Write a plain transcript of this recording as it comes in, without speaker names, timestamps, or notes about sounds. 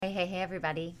Hey,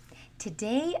 everybody.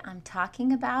 Today I'm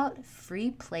talking about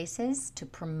free places to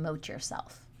promote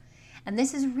yourself. And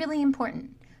this is really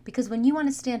important because when you want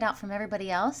to stand out from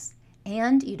everybody else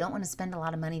and you don't want to spend a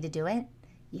lot of money to do it,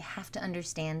 you have to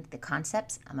understand the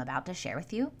concepts I'm about to share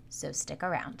with you, so stick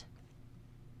around.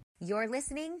 You're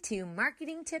listening to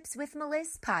Marketing Tips with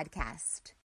Melissa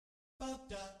podcast.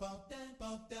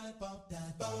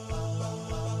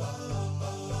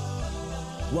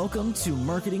 Welcome to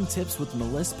Marketing Tips with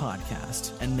Melissa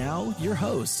podcast. And now your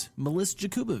host, Melissa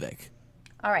Jakubovic.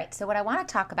 All right, so what I want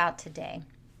to talk about today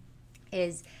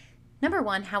is, number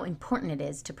one, how important it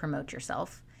is to promote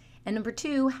yourself. And number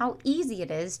two, how easy it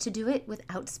is to do it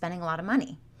without spending a lot of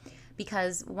money.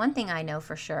 Because one thing I know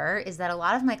for sure is that a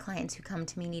lot of my clients who come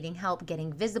to me needing help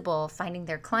getting visible, finding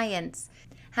their clients,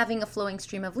 having a flowing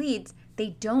stream of leads, they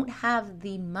don't have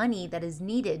the money that is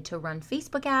needed to run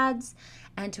Facebook ads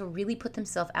and to really put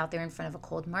themselves out there in front of a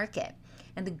cold market.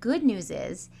 And the good news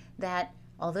is that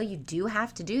although you do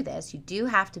have to do this, you do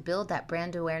have to build that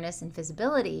brand awareness and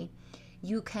visibility,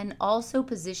 you can also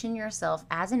position yourself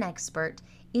as an expert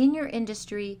in your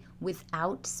industry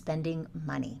without spending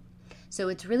money. So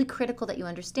it's really critical that you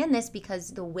understand this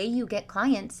because the way you get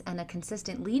clients and a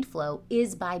consistent lead flow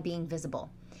is by being visible.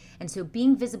 And so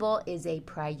being visible is a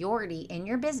priority in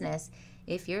your business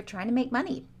if you're trying to make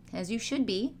money, as you should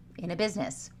be in a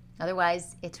business.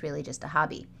 Otherwise, it's really just a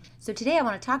hobby. So today I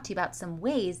want to talk to you about some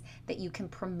ways that you can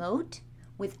promote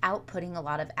without putting a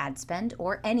lot of ad spend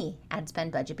or any ad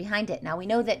spend budget behind it. Now, we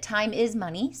know that time is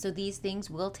money, so these things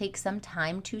will take some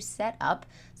time to set up.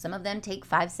 Some of them take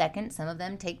 5 seconds, some of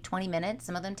them take 20 minutes,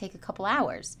 some of them take a couple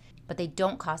hours, but they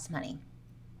don't cost money.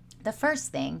 The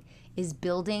first thing is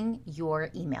building your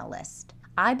email list.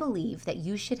 I believe that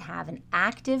you should have an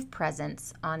active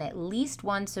presence on at least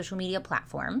one social media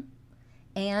platform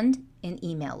and an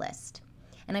email list.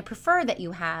 And I prefer that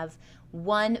you have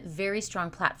one very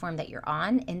strong platform that you're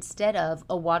on instead of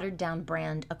a watered down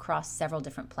brand across several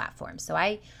different platforms. So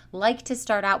I like to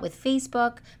start out with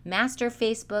Facebook, master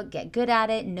Facebook, get good at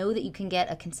it, know that you can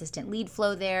get a consistent lead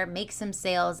flow there, make some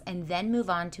sales, and then move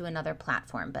on to another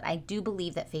platform. But I do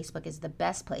believe that Facebook is the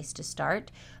best place to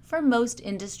start for most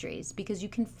industries because you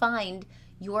can find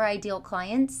your ideal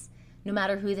clients, no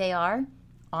matter who they are,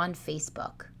 on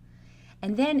Facebook.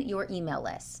 And then your email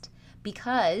list.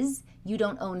 Because you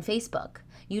don't own Facebook.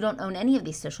 You don't own any of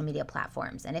these social media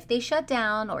platforms. And if they shut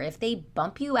down or if they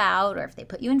bump you out or if they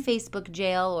put you in Facebook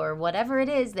jail or whatever it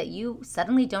is that you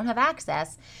suddenly don't have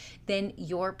access, then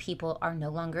your people are no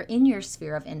longer in your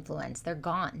sphere of influence. They're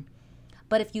gone.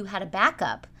 But if you had a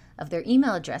backup of their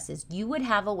email addresses, you would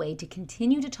have a way to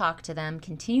continue to talk to them,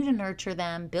 continue to nurture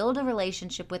them, build a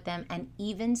relationship with them, and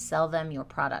even sell them your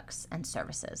products and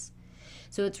services.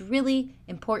 So it's really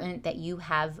important that you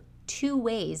have two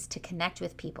ways to connect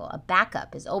with people. A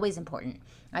backup is always important.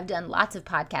 I've done lots of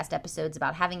podcast episodes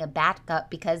about having a backup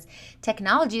because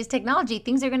technology is technology.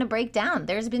 Things are going to break down.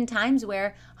 There's been times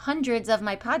where hundreds of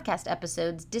my podcast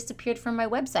episodes disappeared from my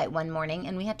website one morning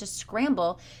and we had to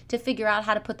scramble to figure out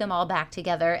how to put them all back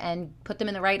together and put them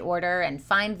in the right order and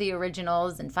find the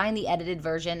originals and find the edited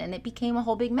version, and it became a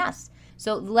whole big mess.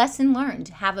 So lesson learned,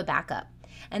 have a backup.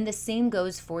 And the same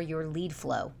goes for your lead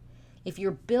flow. If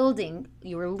you're building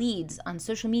your leads on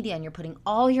social media and you're putting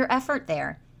all your effort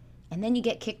there, and then you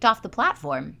get kicked off the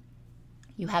platform,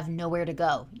 you have nowhere to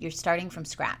go. You're starting from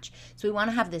scratch. So we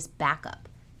want to have this backup.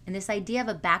 And this idea of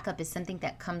a backup is something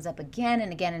that comes up again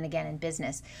and again and again in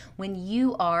business. When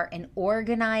you are an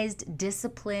organized,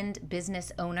 disciplined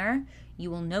business owner,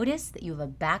 you will notice that you have a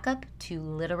backup to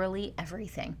literally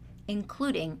everything,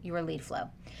 including your lead flow.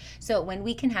 So when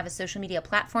we can have a social media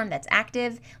platform that's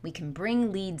active, we can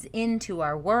bring leads into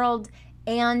our world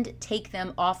and take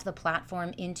them off the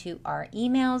platform into our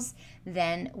emails,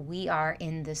 then we are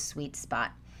in the sweet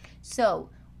spot. So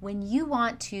when you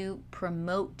want to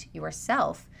promote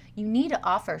yourself, you need to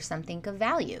offer something of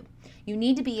value. You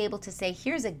need to be able to say,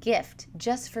 here's a gift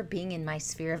just for being in my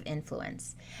sphere of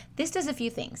influence. This does a few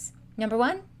things. Number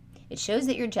one, it shows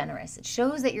that you're generous. It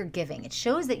shows that you're giving. It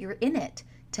shows that you're in it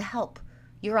to help.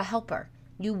 You're a helper.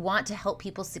 You want to help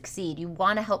people succeed. You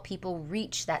want to help people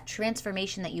reach that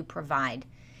transformation that you provide.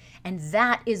 And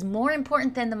that is more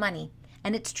important than the money.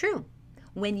 And it's true.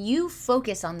 When you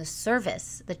focus on the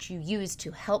service that you use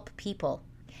to help people,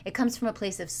 it comes from a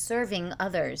place of serving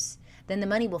others, then the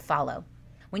money will follow.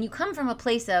 When you come from a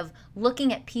place of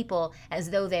looking at people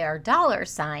as though they are dollar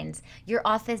signs, your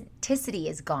authenticity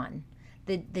is gone.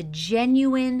 The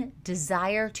genuine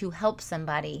desire to help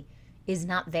somebody is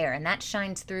not there, and that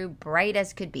shines through bright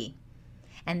as could be.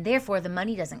 And therefore, the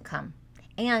money doesn't come.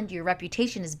 And your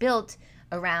reputation is built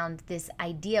around this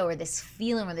idea or this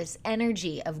feeling or this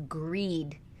energy of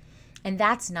greed. And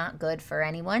that's not good for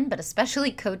anyone, but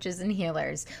especially coaches and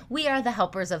healers. We are the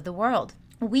helpers of the world.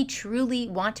 We truly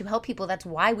want to help people. That's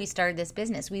why we started this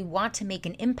business. We want to make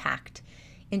an impact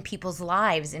in people's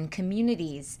lives and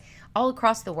communities all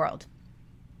across the world.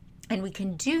 And we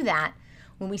can do that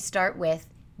when we start with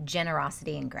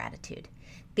generosity and gratitude.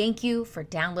 Thank you for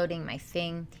downloading my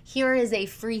thing. Here is a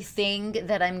free thing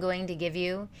that I'm going to give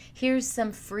you. Here's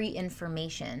some free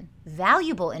information,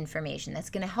 valuable information that's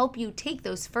going to help you take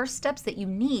those first steps that you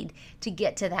need to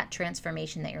get to that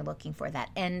transformation that you're looking for, that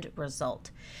end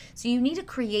result. So you need to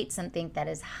create something that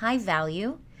is high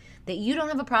value, that you don't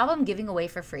have a problem giving away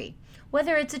for free.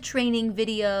 Whether it's a training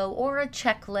video or a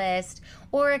checklist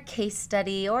or a case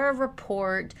study or a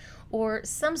report or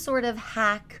some sort of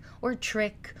hack or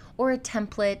trick or a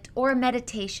template or a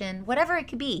meditation, whatever it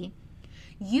could be,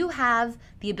 you have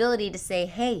the ability to say,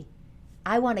 hey,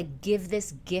 I want to give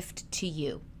this gift to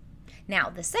you. Now,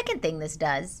 the second thing this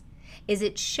does is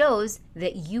it shows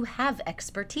that you have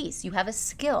expertise. You have a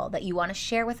skill that you want to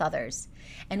share with others.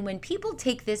 And when people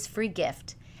take this free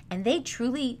gift and they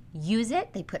truly use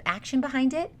it, they put action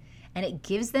behind it, and it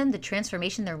gives them the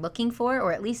transformation they're looking for,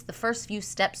 or at least the first few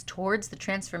steps towards the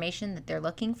transformation that they're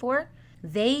looking for,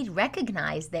 they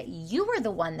recognize that you were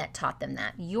the one that taught them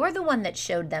that. You're the one that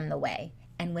showed them the way.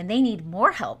 And when they need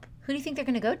more help, who do you think they're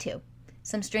going to go to?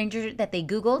 Some stranger that they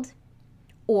Googled?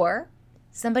 Or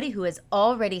somebody who has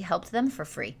already helped them for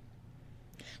free?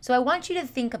 So I want you to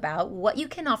think about what you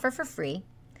can offer for free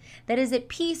that is a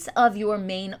piece of your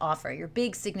main offer, your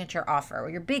big signature offer,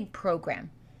 or your big program.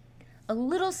 A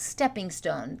little stepping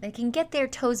stone that can get their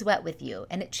toes wet with you,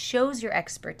 and it shows your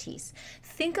expertise.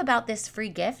 Think about this free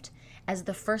gift as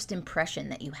the first impression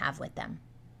that you have with them.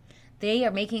 They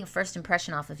are making a first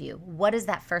impression off of you. What does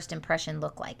that first impression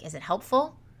look like? Is it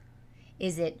helpful?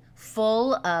 Is it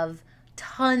full of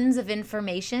tons of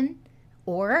information?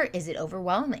 Or is it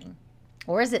overwhelming?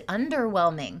 Or is it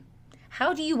underwhelming?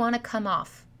 How do you want to come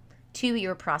off to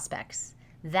your prospects?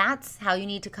 That's how you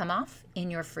need to come off in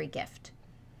your free gift.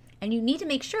 And you need to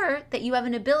make sure that you have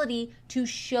an ability to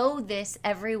show this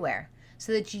everywhere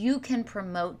so that you can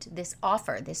promote this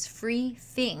offer, this free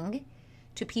thing,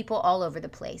 to people all over the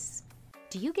place.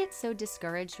 Do you get so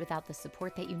discouraged without the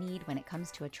support that you need when it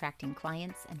comes to attracting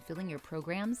clients and filling your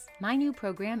programs? My new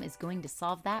program is going to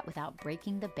solve that without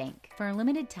breaking the bank. For a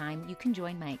limited time, you can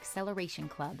join my Acceleration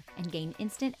Club and gain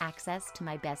instant access to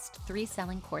my best 3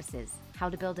 selling courses: How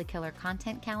to Build a Killer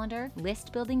Content Calendar,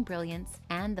 List Building Brilliance,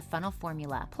 and the Funnel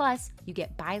Formula. Plus, you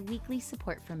get bi-weekly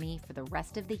support from me for the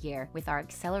rest of the year with our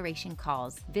acceleration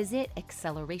calls. Visit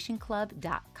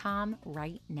accelerationclub.com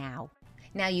right now.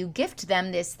 Now you gift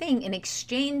them this thing in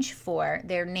exchange for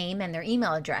their name and their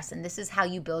email address. And this is how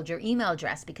you build your email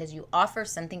address, because you offer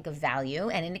something of value.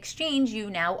 And in exchange, you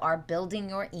now are building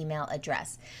your email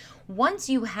address. Once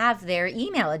you have their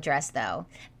email address, though,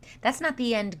 that's not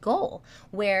the end goal,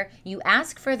 where you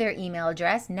ask for their email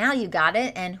address, now you got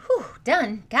it, and whew,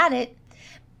 done, got it.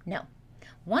 No.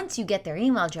 Once you get their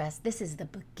email address, this is the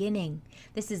beginning.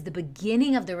 This is the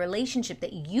beginning of the relationship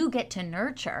that you get to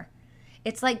nurture.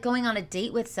 It's like going on a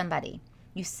date with somebody.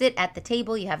 You sit at the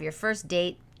table, you have your first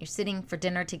date, you're sitting for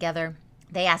dinner together.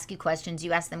 They ask you questions,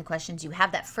 you ask them questions, you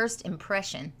have that first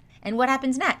impression. And what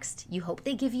happens next? You hope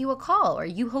they give you a call, or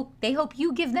they hope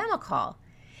you give them a call.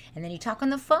 And then you talk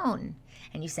on the phone,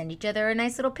 and you send each other a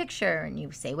nice little picture, and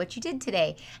you say what you did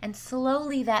today. And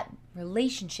slowly that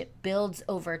relationship builds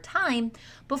over time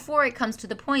before it comes to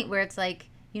the point where it's like,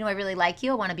 I really like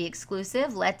you, I want to be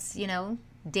exclusive, let's,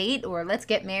 date, or let's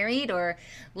get married, or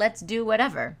let's do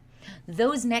whatever.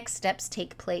 Those next steps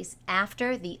take place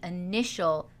after the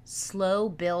initial slow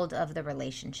build of the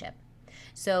relationship.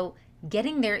 So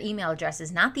getting their email address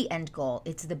is not the end goal,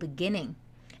 it's the beginning.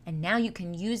 And now you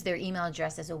can use their email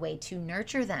address as a way to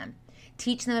nurture them.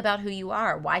 Teach them about who you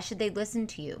are. Why should they listen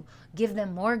to you? Give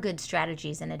them more good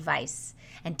strategies and advice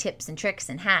and tips and tricks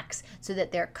and hacks so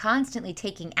that they're constantly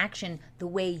taking action the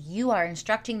way you are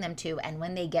instructing them to. And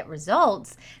when they get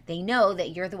results, they know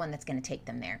that you're the one that's going to take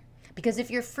them there. Because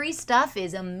if your free stuff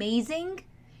is amazing,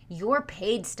 your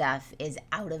paid stuff is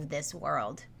out of this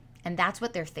world. And that's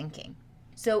what they're thinking.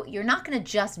 So you're not going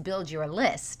to just build your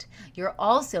list. You're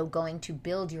also going to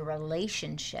build your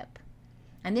relationship.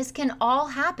 And this can all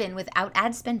happen without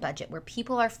ad spend budget, where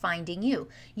people are finding you.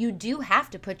 You do have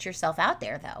to put yourself out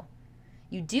there, though.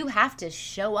 You do have to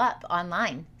show up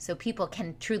online so people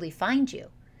can truly find you.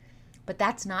 But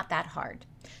that's not that hard.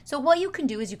 So what you can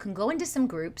do is you can go into some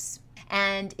groups,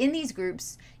 and in these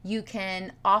groups, you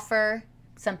can offer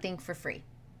something for free.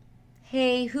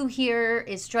 hey, who here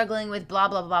is struggling with blah,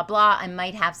 blah, blah, blah, I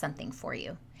might have something for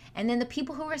you. And then the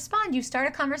people who respond, you start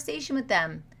a conversation with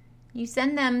them. You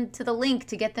send them to the link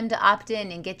to get them to opt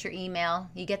in and get your email.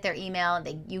 You get their email,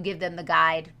 you give them the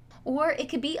guide. Or it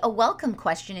could be a welcome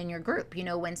question in your group. You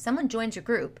know, when someone joins your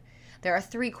group, there are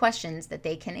 3 questions that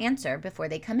they can answer before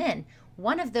they come in.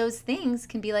 One of those things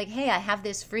can be like, hey, I have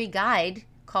this free guide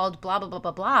called blah, blah, blah,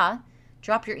 blah, blah.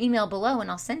 Drop your email below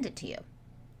and I'll send it to you.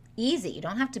 Easy. You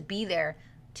don't have to be there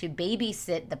to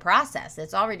babysit the process.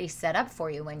 It's already set up for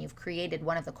you when you've created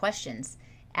one of the questions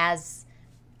as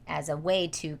a way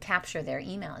to capture their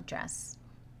email address.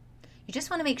 You just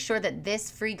want to make sure that this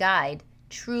free guide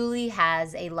truly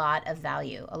has a lot of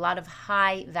value, a lot of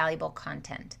high valuable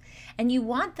content. And you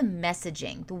want the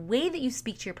messaging, the way that you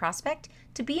speak to your prospect,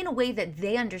 to be in a way that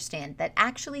they understand, that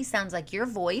actually sounds like your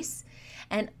voice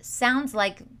and sounds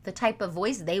like the type of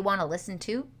voice they want to listen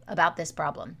to about this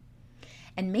problem.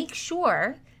 And make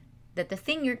sure that the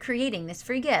thing you're creating, this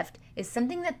free gift, is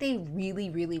something that they really,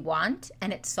 really want,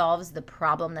 and it solves the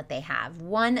problem that they have,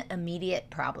 one immediate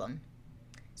problem.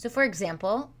 So for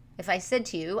example, if I said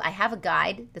to you, I have a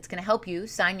guide that's going to help you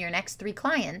sign your next 3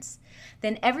 clients,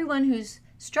 then everyone who's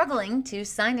struggling to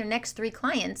sign their next 3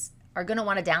 clients are going to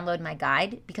want to download my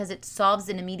guide because it solves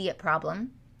an immediate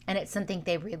problem and it's something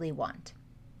they really want.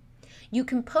 You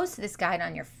can post this guide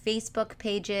on your Facebook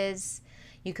pages.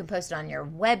 You can post it on your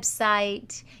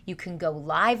website. You can go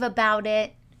live about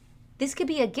it. This could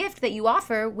be a gift that you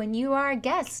offer when you are a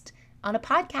guest on a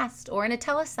podcast or in a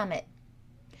telesummit.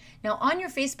 Now, on your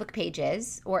Facebook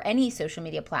pages or any social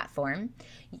media platform,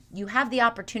 you have the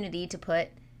opportunity to put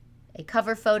a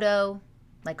cover photo,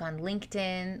 like on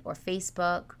LinkedIn or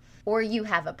Facebook, or you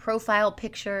have a profile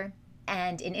picture.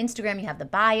 And in Instagram, you have the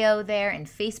bio there. In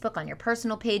Facebook, on your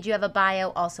personal page, you have a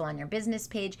bio, also on your business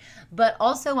page. But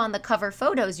also on the cover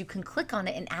photos, you can click on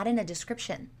it and add in a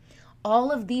description. All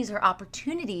of these are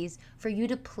opportunities for you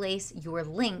to place your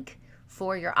link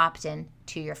for your opt-in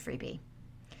to your freebie.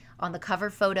 On the cover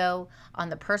photo, on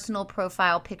the personal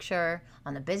profile picture,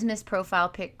 on the business profile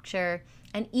picture,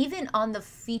 and even on the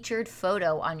featured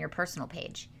photo on your personal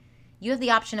page. You have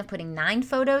the option of putting 9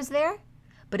 photos there,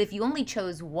 but if you only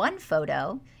chose 1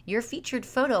 photo, your featured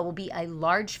photo will be a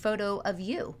large photo of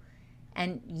you,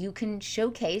 and you can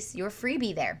showcase your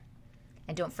freebie there.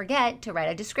 And don't forget to write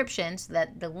a description so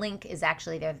that the link is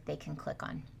actually there that they can click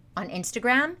on. On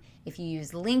Instagram, if you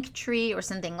use Linktree or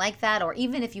something like that, or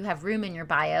even if you have room in your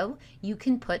bio, you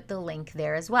can put the link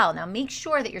there as well. Now make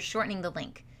sure that you're shortening the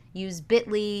link. Use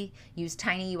Bitly, use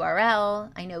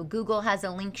tinyURL. I know Google has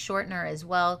a link shortener as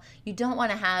well. You don't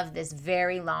want to have this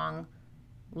very long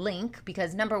link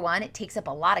because number one, it takes up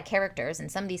a lot of characters,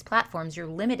 and some of these platforms you're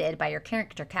limited by your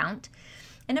character count.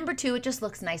 And number 2, it just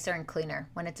looks nicer and cleaner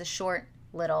when it's a short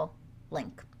little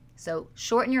link. So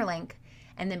shorten your link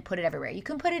and then put it everywhere. You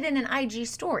can put it in an IG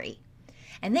story,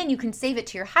 and then you can save it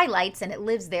to your highlights and it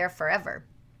lives there forever.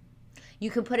 You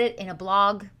can put it in a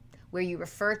blog where you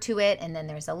refer to it and then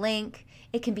there's a link.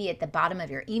 It can be at the bottom of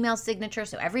your email signature.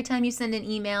 So every time you send an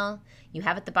email, you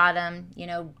have at the bottom,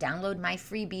 download my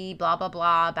freebie, blah, blah,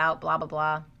 blah, about blah, blah,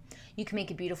 blah. You can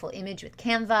make a beautiful image with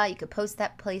Canva. You could post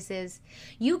that places.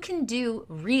 You can do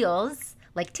reels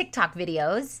like TikTok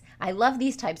videos. I love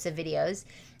these types of videos.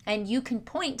 And you can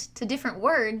point to different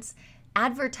words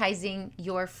advertising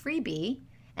your freebie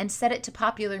and set it to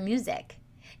popular music.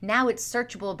 Now it's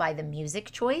searchable by the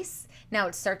music choice. Now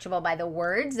it's searchable by the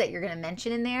words that you're going to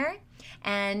mention in there.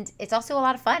 And it's also a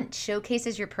lot of fun. It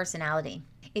showcases your personality.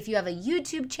 If you have a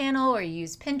YouTube channel or you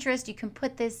use Pinterest, you can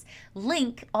put this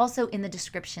link also in the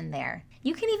description there.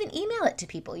 You can even email it to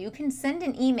people. You can send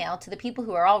an email to the people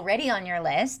who are already on your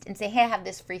list and say, hey, I have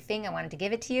this free thing. I wanted to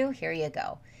give it to you. Here you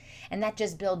go. And that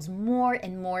just builds more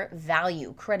and more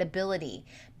value, credibility,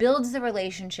 builds the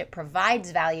relationship,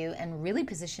 provides value, and really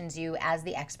positions you as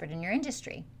the expert in your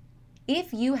industry.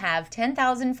 If you have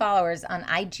 10,000 followers on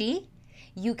IG,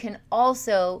 you can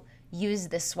also use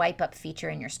the swipe up feature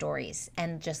in your stories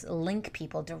and just link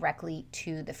people directly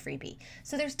to the freebie.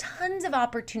 So there's tons of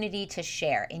opportunity to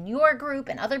share in your group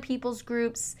and other people's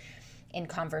groups, in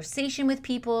conversation with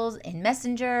people, in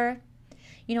Messenger.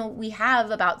 We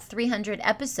have about 300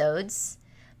 episodes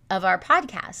of our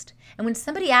podcast. And when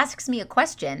somebody asks me a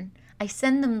question, I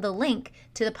send them the link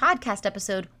to the podcast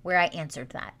episode where I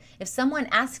answered that. If someone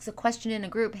asks a question in a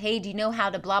group, hey, do you know how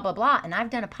to blah, blah, blah, and I've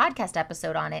done a podcast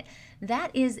episode on it,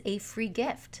 that is a free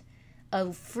gift,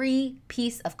 a free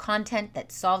piece of content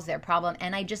that solves their problem.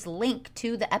 And I just link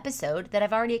to the episode that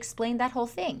I've already explained that whole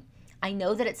thing. I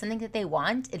know that it's something that they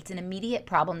want. It's an immediate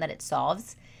problem that it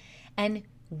solves. And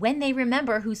when they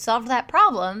remember who solved that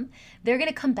problem, they're going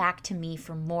to come back to me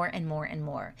for more and more and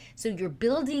more. So you're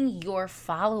building your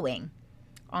following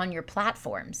on your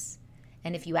platforms.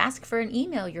 And if you ask for an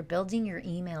email, you're building your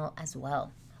email as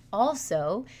well.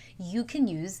 Also, you can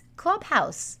use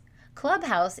Clubhouse.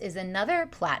 Clubhouse is another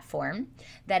platform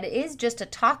that is just a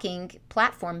talking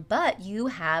platform, but you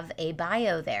have a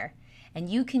bio there. And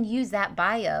you can use that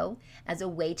bio as a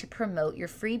way to promote your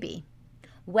freebie.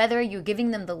 Whether you're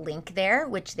giving them the link there,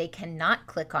 which they cannot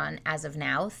click on as of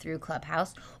now through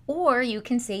Clubhouse, or you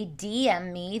can say,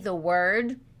 DM me the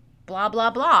word blah, blah,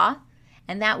 blah,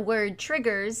 and that word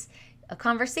triggers a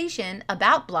conversation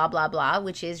about blah, blah, blah,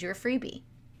 which is your freebie.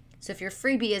 So if your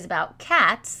freebie is about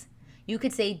cats, you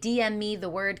could say, DM me the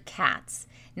word cats.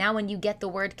 Now, when you get the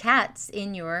word cats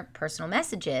in your personal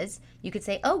messages, you could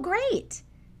say, oh, great.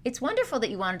 It's wonderful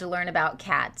that you wanted to learn about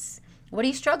cats. What are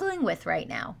you struggling with right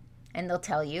now? And they'll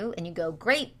tell you, and you go,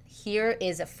 great, here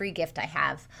is a free gift I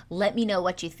have. Let me know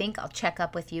what you think. I'll check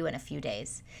up with you in a few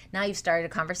days. Now you've started a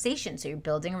conversation, so you're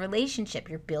building a relationship.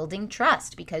 You're building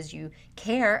trust because you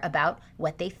care about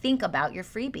what they think about your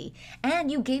freebie.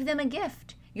 And you gave them a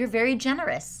gift. You're very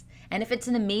generous. And if it's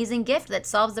an amazing gift that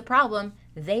solves the problem,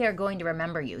 they are going to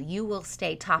remember you. You will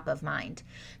stay top of mind.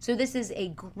 So this is a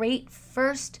great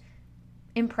first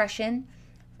impression,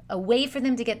 a way for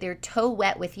them to get their toe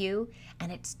wet with you,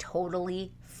 and it's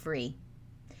totally free.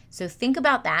 So think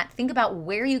about that. Think about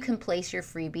where you can place your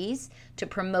freebies to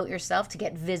promote yourself, to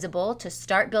get visible, to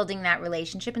start building that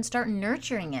relationship and start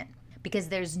nurturing it, because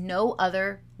there's no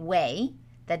other way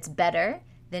that's better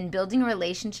than building a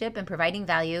relationship and providing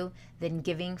value than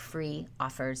giving free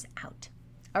offers out.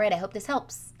 All right, I hope this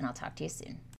helps, and I'll talk to you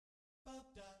soon.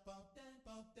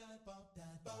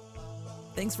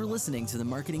 Thanks for listening to the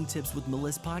Marketing Tips with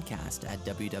Meliss podcast at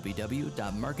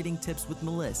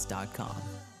www.marketingtipswithmeliss.com.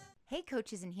 Hey,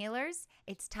 coaches and healers,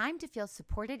 it's time to feel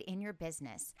supported in your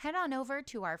business. Head on over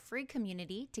to our free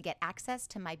community to get access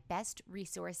to my best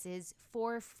resources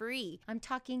for free. I'm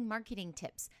talking marketing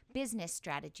tips, business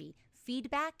strategy,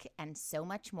 feedback, and so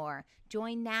much more.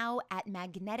 Join now at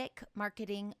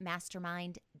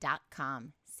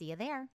magneticmarketingmastermind.com. See you there.